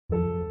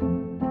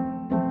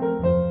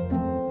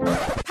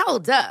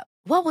Hold up.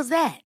 What was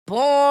that?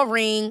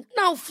 Boring.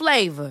 No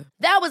flavor.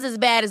 That was as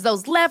bad as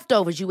those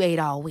leftovers you ate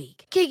all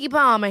week. Keke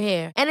Palmer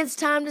here, and it's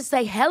time to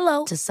say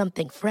hello to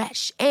something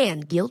fresh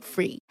and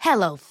guilt-free.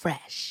 Hello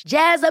Fresh.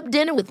 Jazz up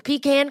dinner with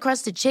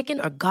pecan-crusted chicken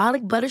or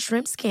garlic butter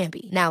shrimp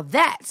scampi. Now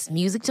that's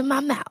music to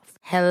my mouth.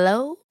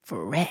 Hello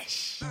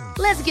Fresh.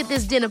 Let's get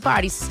this dinner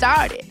party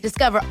started.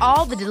 Discover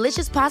all the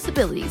delicious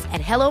possibilities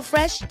at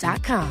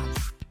hellofresh.com.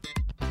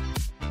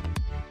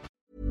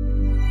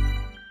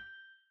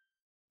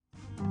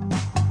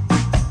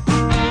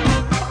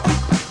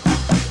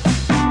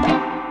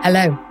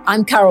 Hello,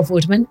 I'm Carol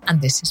Vorderman,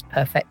 and this is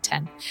Perfect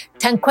 10.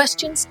 10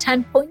 questions,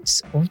 10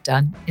 points, all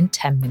done in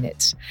 10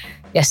 minutes.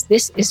 Yes,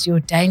 this is your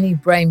daily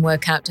brain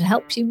workout to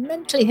help you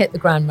mentally hit the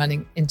ground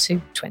running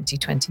into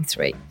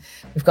 2023.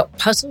 We've got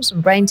puzzles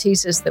and brain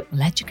teasers that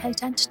will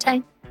educate,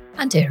 entertain,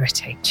 and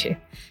irritate you.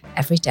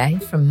 Every day,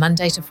 from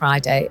Monday to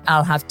Friday,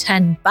 I'll have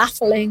 10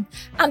 baffling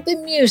and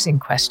bemusing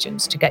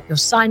questions to get your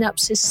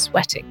synapses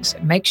sweating. So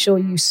make sure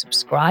you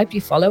subscribe,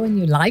 you follow, and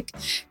you like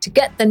to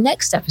get the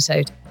next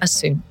episode as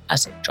soon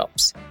as it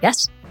drops.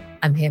 Yes,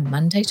 I'm here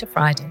Monday to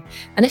Friday.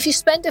 And if you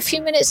spend a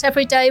few minutes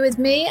every day with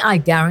me, I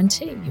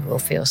guarantee you will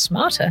feel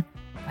smarter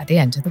by the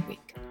end of the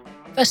week.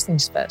 First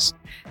things first.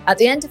 At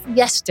the end of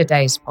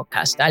yesterday's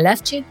podcast, I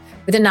left you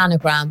with an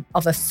anagram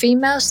of a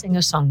female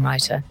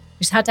singer-songwriter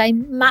who's had a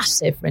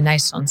massive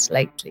renaissance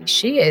lately.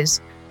 She is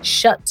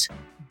Shut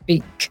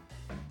Beak,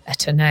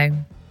 better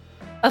known,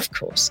 of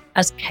course,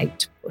 as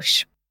Kate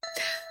Bush.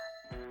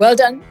 Well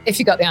done if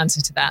you got the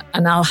answer to that.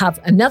 And I'll have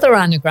another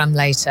anagram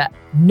later.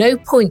 No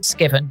points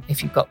given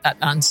if you got that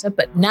answer.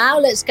 But now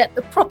let's get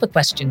the proper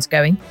questions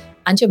going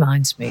and your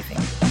minds moving.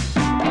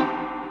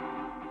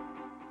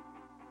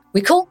 We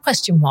call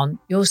question 1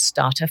 your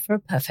starter for a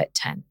perfect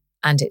 10.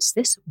 And it's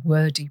this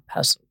wordy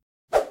puzzle.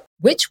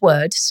 Which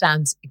word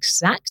sounds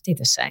exactly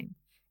the same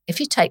if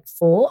you take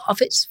 4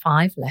 of its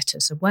 5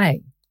 letters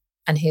away?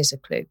 And here's a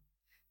clue.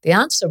 The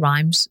answer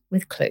rhymes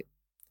with clue.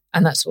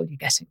 And that's all you're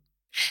getting.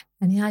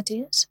 Any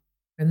ideas?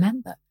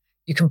 Remember,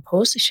 you can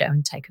pause the show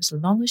and take as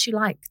long as you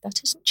like.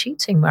 That isn't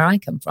cheating where I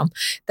come from.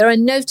 There are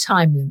no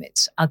time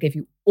limits. I'll give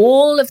you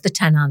all of the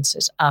 10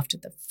 answers after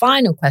the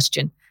final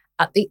question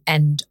at the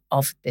end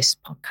of this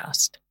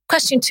podcast.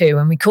 Question 2,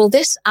 and we call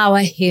this our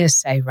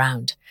hearsay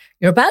round.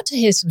 You're about to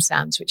hear some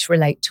sounds which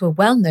relate to a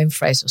well-known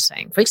phrase or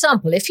saying. For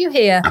example, if you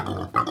hear,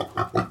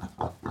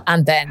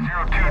 and then,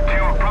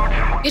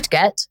 you'd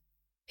get,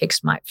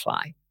 pigs might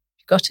fly.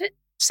 You got it?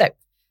 So,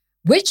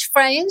 which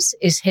phrase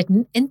is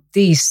hidden in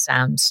these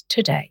sounds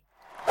today?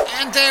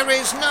 And there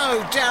is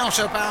no doubt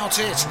about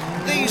it.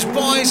 These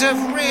boys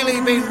have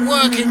really been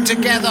working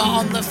together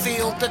on the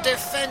field. The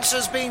defence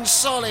has been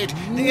solid.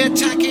 The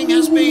attacking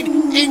has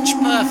been inch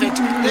perfect.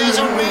 There's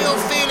a real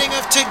feeling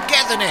of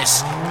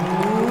togetherness.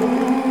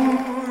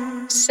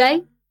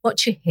 Say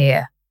what you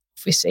hear.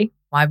 Obviously,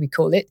 why we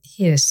call it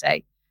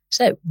hearsay.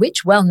 So,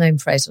 which well-known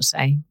phrase or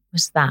saying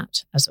was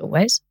that? As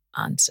always,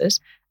 answers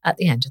at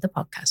the end of the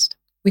podcast.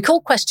 We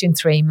call question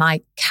 3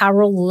 my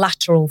Carol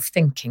lateral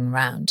thinking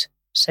round.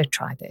 So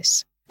try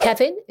this.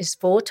 Kevin is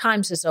 4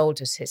 times as old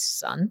as his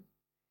son.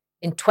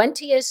 In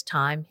 20 years'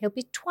 time, he'll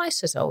be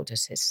twice as old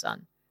as his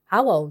son.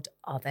 How old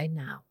are they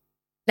now?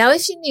 Now,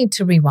 if you need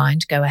to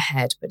rewind, go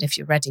ahead. But if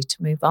you're ready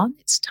to move on,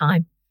 it's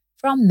time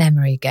for our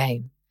memory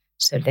game.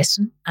 So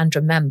listen and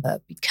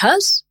remember,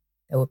 because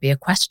there will be a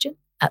question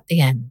at the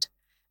end.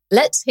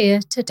 Let's hear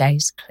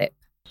today's clip.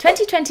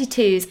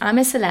 2022's I'm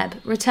a Celeb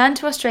returned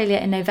to Australia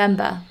in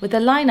November with a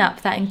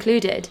lineup that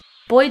included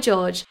Boy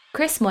George,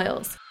 Chris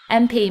Moyles,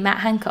 MP Matt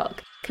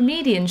Hancock,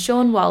 comedian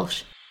Sean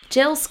Walsh,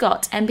 Jill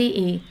Scott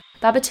MBE,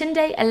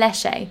 Babatunde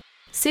Aleshe,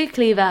 Sue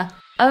Cleaver,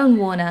 Owen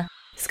Warner,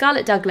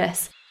 Scarlett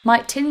Douglas,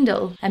 Mike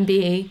Tyndall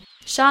MBE,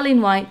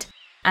 Charlene White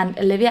and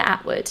Olivia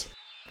Atwood.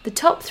 The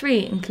top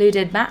 3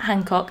 included Matt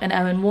Hancock and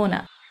Owen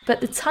Warner,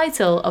 but the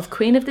title of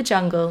Queen of the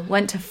Jungle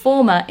went to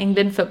former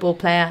England football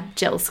player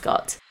Jill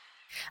Scott.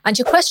 And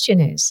your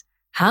question is,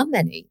 how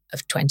many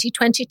of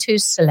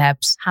 2022's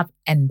celebs have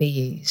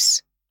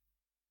MBEs?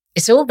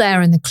 It's all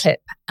there in the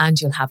clip, and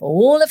you'll have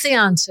all of the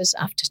answers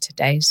after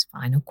today's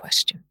final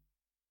question.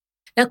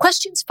 Now,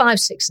 questions 5,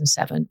 6 and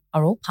 7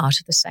 are all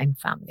part of the same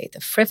family, the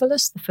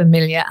frivolous, the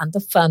familiar and the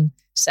fun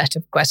set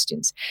of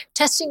questions,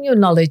 testing your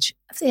knowledge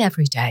of the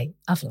everyday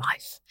of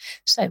life.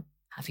 So,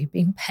 have you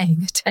been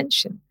paying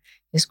attention?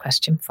 Here's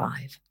question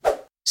 5.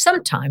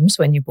 Sometimes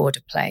when you board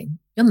a plane,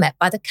 you're met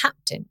by the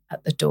captain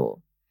at the door.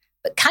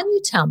 But can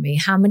you tell me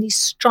how many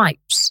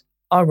stripes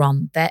are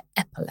on their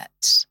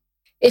epaulets?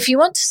 If you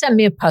want to send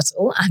me a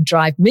puzzle and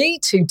drive me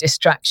to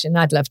distraction,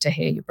 I'd love to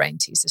hear your brain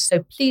teasers.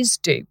 So please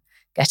do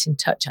get in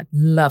touch. I'd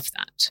love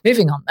that.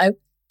 Moving on, though,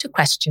 to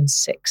question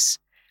 6.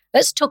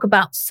 Let's talk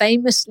about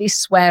famously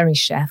sweary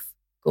chef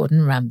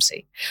Gordon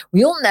Ramsay.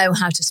 We all know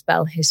how to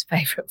spell his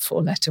favourite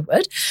 4-letter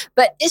word,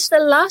 but is the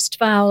last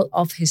vowel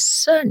of his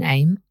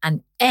surname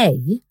an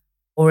A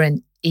or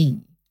an E?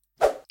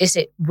 Is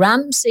it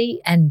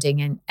Ramsay ending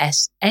in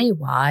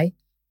S-A-Y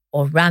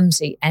or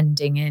Ramsay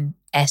ending in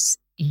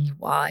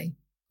S-E-Y?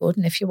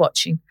 Gordon, if you're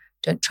watching,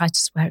 don't try to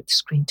swear at the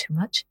screen too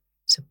much.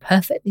 It's a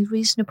perfectly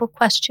reasonable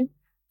question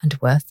and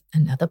worth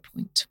another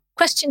point.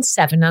 Question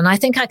 7, and I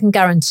think I can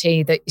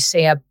guarantee that you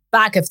see a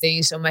bag of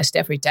these almost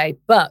every day,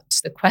 but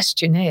the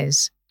question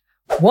is,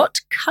 what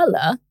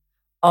colour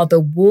are the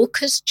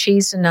Walker's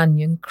cheese and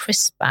onion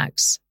crisp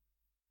bags?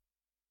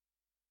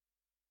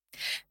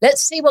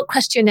 Let's see what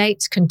question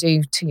 8 can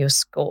do to your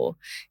score.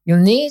 You'll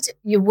need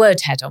your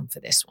word head on for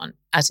this one,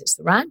 as it's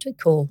the round we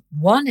call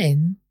one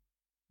in,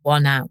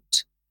 one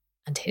out.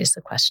 And here's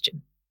the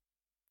question.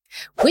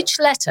 Which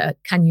letter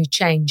can you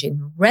change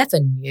in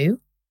revenue,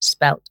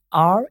 spelt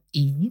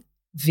REVENUE,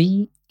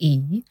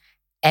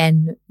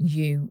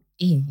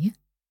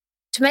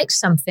 to make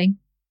something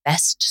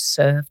best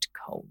served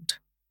cold?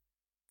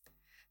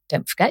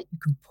 Don't forget, you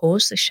can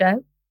pause the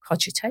show,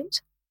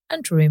 cogitate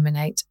and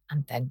ruminate,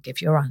 and then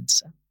give your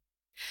answer.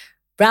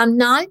 Round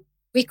 9,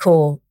 we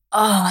call,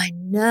 I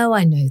know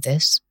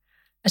this,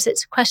 as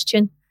it's a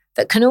question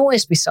that can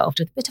always be solved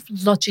with a bit of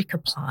logic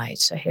applied.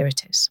 So here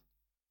it is.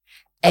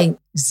 A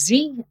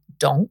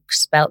Zeedonk,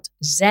 spelt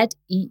Zeedonk,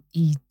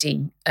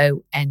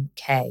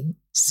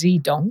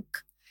 Zeedonk,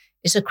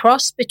 is a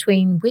cross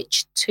between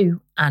which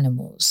two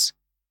animals?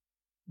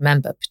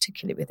 Remember,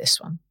 particularly with this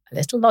one, a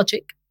little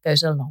logic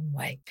goes a long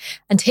way.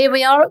 And here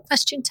we are at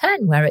question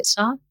 10, where it's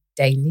our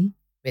daily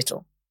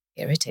riddle.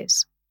 Here it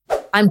is.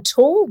 I'm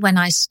tall when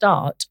I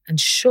start and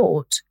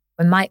short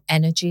when my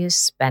energy is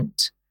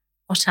spent.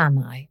 What am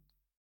I?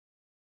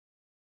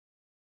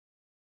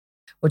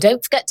 Well,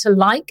 don't forget to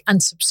like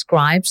and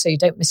subscribe so you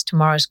don't miss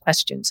tomorrow's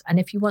questions. And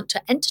if you want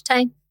to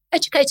entertain,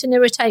 educate and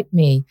irritate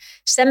me,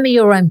 send me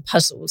your own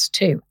puzzles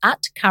too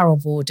at Carol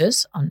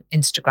Borders on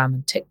Instagram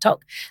and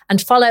TikTok, and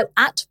follow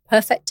at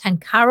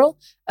Perfect10Carol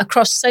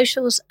across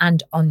socials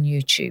and on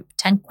YouTube.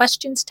 10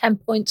 questions, 10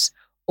 points,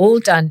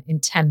 all done in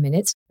 10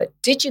 minutes. But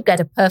did you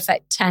get a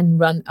perfect 10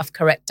 run of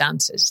correct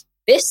answers?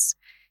 This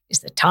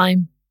is the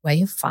time where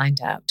you find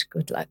out.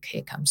 Good luck.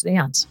 Here comes the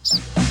answers.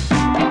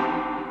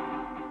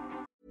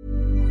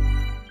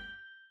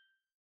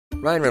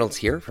 Ryan Reynolds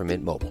here from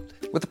Mint Mobile.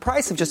 With the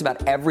price of just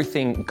about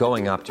everything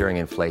going up during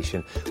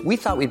inflation, we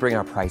thought we'd bring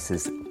our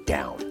prices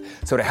down.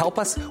 So to help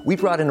us, we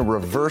brought in a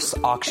reverse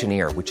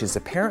auctioneer, which is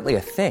apparently a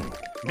thing.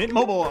 Mint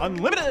Mobile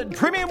Unlimited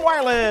Premium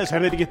Wireless. How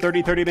to get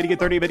 30, 30, bit to get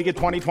 30, bit to get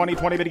 20, 20,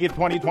 20, bit to get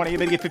 20, 20,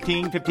 bit to get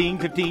 15, 15,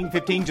 15,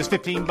 15, just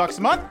 $15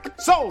 a month?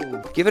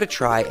 Sold! Give it a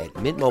try at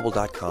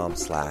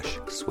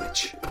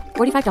mintmobile.com/switch.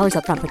 $45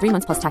 up front for 3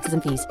 months plus taxes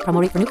and fees.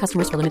 Promo rate for new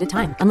customers for limited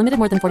time. Unlimited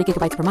more than 40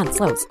 gigabytes per month.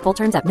 Slows full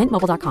terms at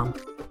mintmobile.com.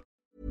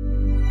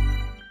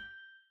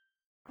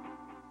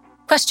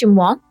 Question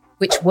 1.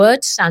 Which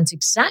word sounds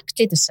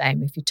exactly the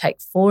same if you take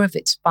 4 of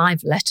its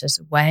 5 letters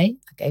away?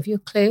 I gave you a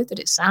clue that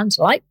it sounds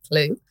like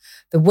clue.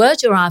 The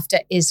word you're after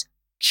is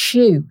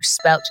Q,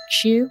 spelt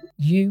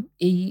Q-U-E-U-E.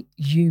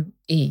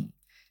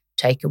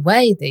 Take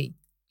away the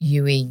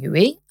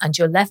U-E-U-E and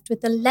you're left with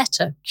the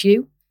letter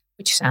Q,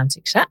 which sounds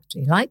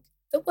exactly like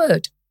the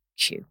word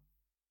Q.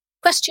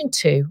 Question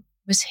 2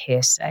 was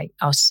hearsay,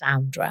 our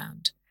sound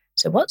round.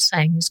 So what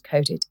saying is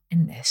coded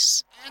in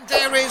this? And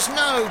there is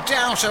no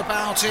doubt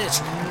about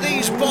it.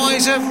 These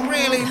boys have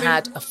really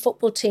had a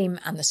football team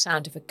and the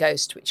sound of a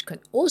ghost, which can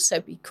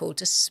also be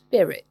called a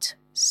spirit.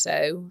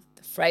 So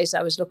the phrase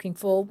I was looking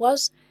for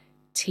was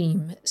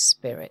team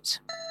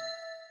spirit.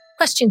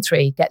 Question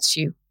 3 gets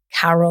you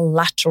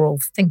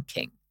carolateral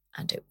thinking,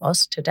 and it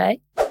was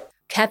today.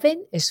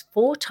 Kevin is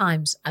 4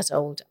 times as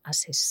old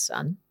as his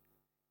son.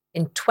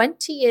 In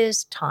 20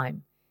 years'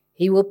 time,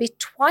 he will be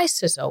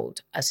twice as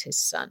old as his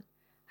son.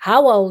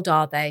 How old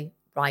are they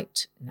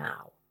right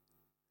now?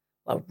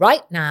 Well,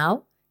 right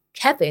now,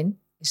 Kevin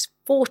is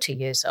 40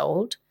 years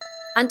old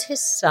and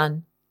his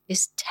son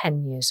is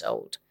 10 years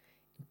old.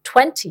 In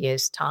 20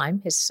 years' time,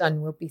 his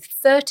son will be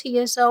 30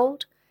 years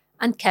old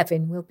and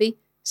Kevin will be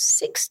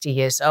 60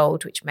 years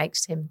old, which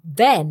makes him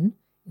then,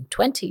 in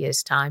 20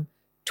 years' time,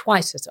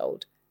 twice as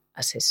old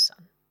as his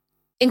son.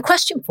 In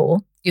question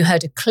 4, you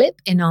heard a clip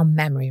in our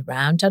memory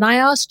round and I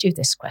asked you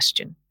this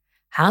question.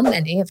 How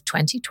many of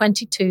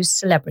 2022's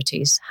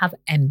celebrities have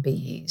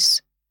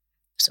MBEs?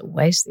 As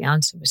always, the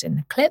answer was in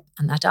the clip,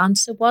 and that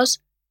answer was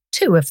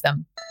 2 of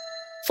them.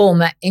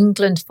 Former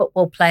England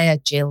football player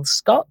Jill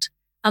Scott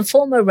and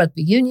former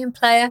rugby union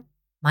player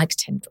Mike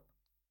Tindall.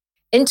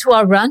 Into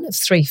our run of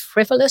 3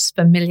 frivolous,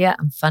 familiar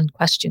and fun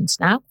questions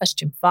now.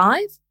 Question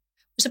 5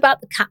 was about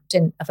the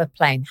captain of a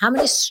plane. How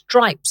many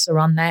stripes are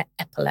on their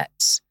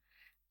epaulets?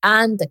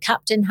 And the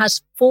captain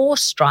has 4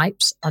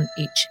 stripes on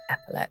each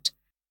epaulet.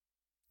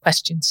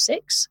 Question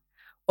 6,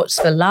 what's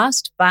the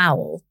last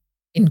vowel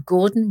in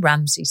Gordon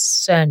Ramsay's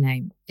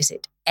surname? Is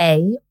it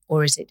A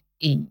or is it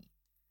E?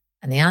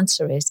 And the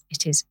answer is,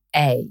 it is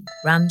A.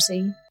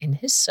 Ramsay, in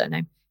his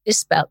surname, is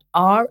spelled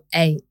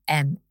R-A-M-S-A-Y.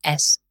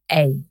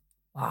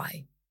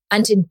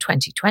 And in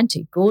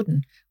 2020,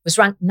 Gordon was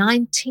ranked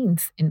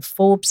 19th in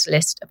Forbes'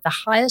 list of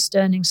the highest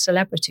earning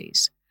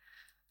celebrities.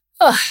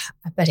 Oh,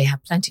 I bet he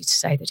had plenty to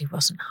say that he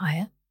wasn't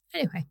higher.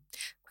 Anyway,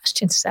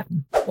 question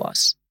 7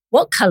 was,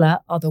 what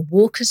colour are the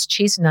Walker's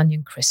cheese and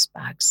onion crisp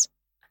bags?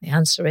 And the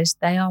answer is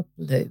they are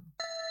blue.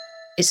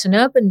 It's an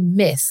urban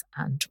myth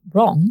and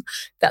wrong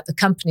that the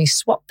company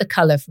swapped the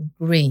colour from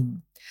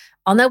green.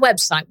 On their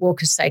website,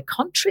 Walkers say,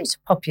 contrary to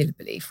popular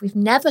belief, we've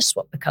never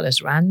swapped the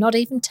colours around, not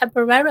even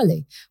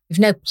temporarily. We've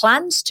no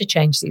plans to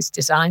change these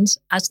designs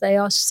as they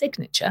are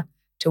signature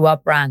to our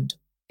brand.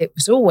 It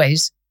was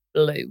always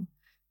blue.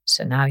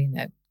 So now you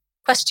know.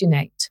 Question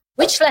 8.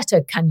 Which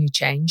letter can you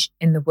change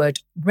in the word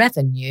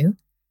revenue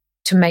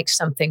to make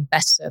something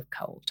best served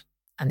cold?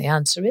 And the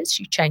answer is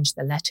you change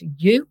the letter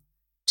U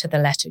to the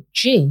letter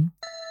G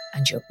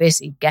and you're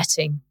busy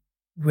getting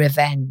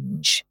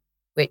revenge,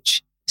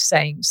 which the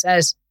saying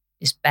says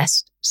is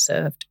best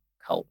served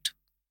cold.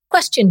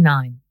 Question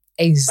 9.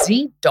 A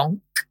Zeedonk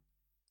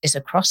is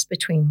a cross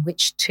between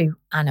which two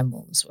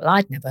animals? Well,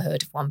 I'd never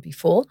heard of one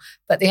before,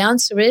 but the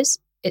answer is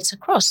it's a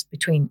cross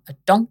between a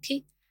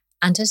donkey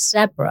and a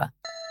zebra.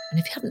 And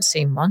if you haven't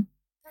seen one,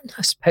 then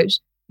I suppose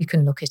you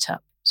can look it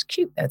up. It's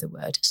cute though, the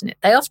word, isn't it?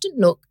 They often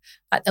look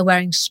like they're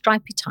wearing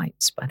stripy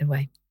tights, by the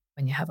way,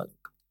 when you have a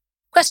look.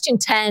 Question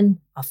 10,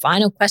 our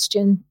final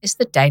question, is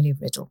the daily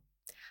riddle.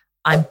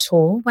 I'm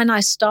tall when I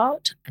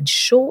start and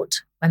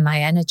short when my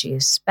energy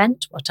is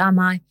spent. What am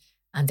I?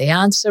 And the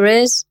answer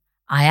is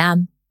I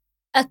am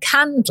a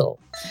candle.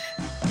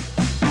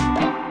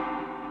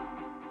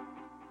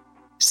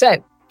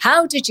 So,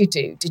 how did you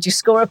do? Did you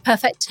score a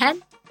perfect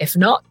 10? If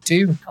not,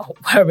 do not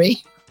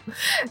worry.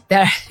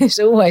 There is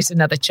always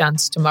another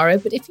chance tomorrow,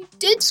 but if you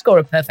did score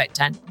a perfect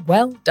 10,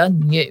 well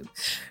done you.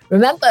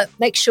 Remember,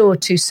 make sure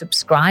to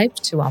subscribe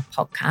to our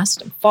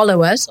podcast and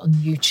follow us on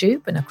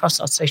YouTube and across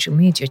our social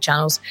media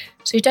channels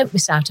so you don't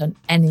miss out on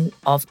any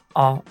of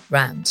our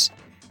rounds.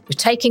 We're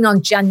taking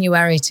on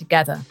January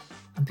together,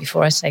 and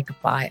before I say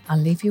goodbye, I'll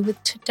leave you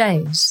with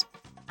today's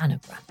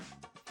anagram.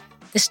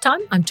 This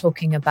time I'm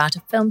talking about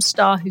a film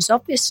star who's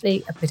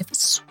obviously a bit of a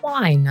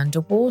swine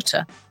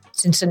underwater,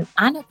 since an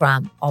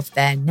anagram of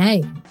their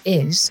name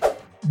is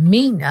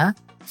Mina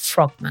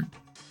Frogman.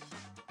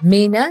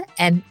 Mina,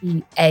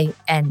 M-E-A-N-E-R,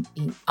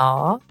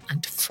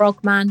 and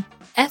Frogman,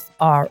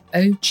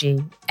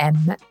 F-R-O-G-M-A-N.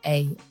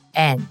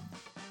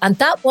 And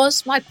that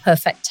was my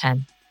perfect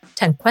 10.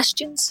 10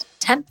 questions,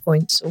 10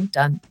 points, all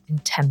done in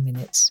 10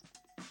 minutes.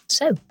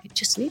 So it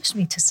just leaves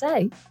me to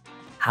say,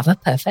 have a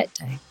perfect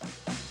day.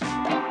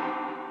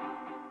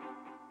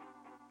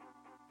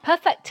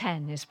 Perfect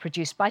 10 is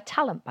produced by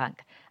Talent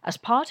Bank as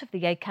part of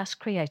the Acast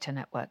Creator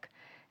Network.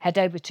 Head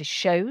over to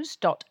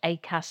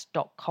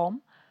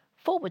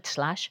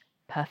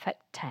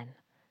shows.acast.com/perfect10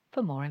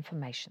 for more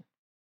information.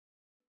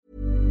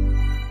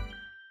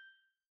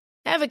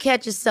 Ever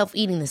catch yourself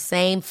eating the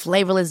same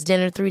flavorless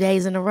dinner 3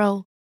 days in a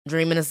row?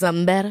 Dreaming of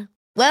something better?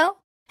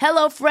 Well,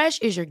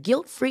 HelloFresh is your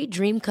guilt-free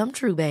dream come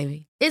true,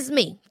 baby. It's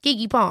me,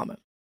 Keke Palmer.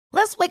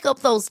 Let's wake up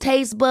those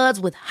taste buds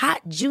with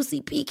hot, juicy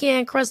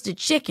pecan-crusted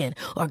chicken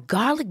or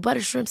garlic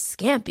butter shrimp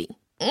scampi.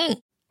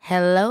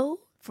 Hello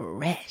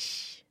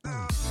Fresh.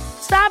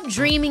 Stop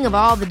dreaming of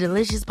all the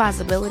delicious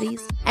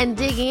possibilities and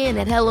dig in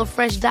at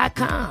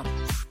HelloFresh.com.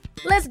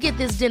 Let's get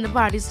this dinner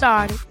party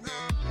started.